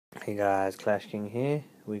Hey guys, Clash King here.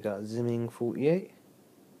 We got ZHIMING 48,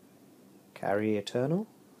 Cari Eternal.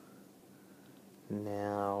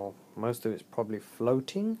 Now, most of it's probably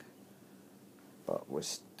floating, but we're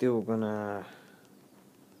still gonna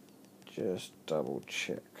just double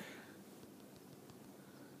check.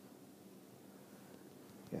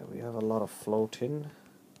 Yeah, we have a lot of floating.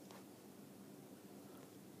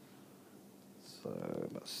 So,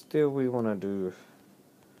 but still we want to do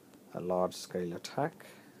a large scale attack.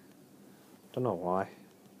 Don't know why,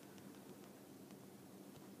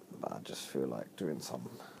 but I just feel like doing some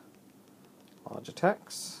large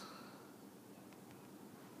attacks.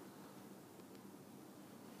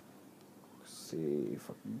 See if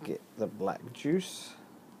I can get the black juice.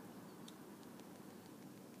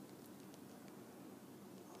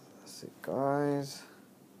 That's it, guys.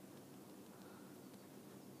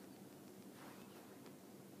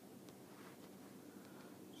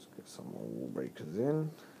 Just get some more wall breakers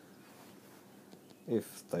in.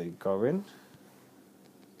 If they go in,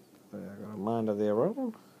 they've got a mind of their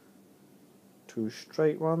own. Two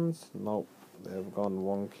straight ones. Nope, they've gone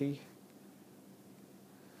wonky.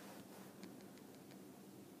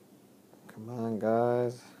 Come on,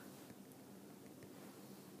 guys.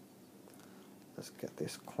 Let's get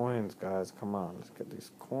these coins, guys. Come on, let's get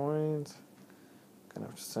these coins. Gonna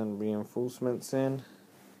have to send reinforcements in.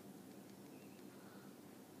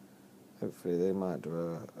 Hopefully they might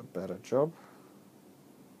do a better job.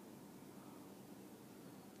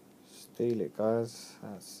 Steal it, guys.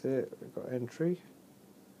 That's it. We've got entry.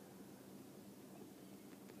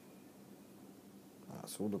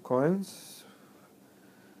 That's all the coins.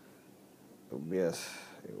 It'll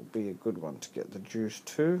be a good one to get the juice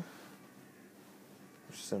too.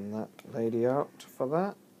 Send that lady out for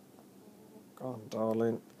that. Go on,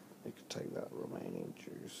 darling. You can take that remaining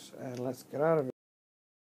juice and let's get out of here.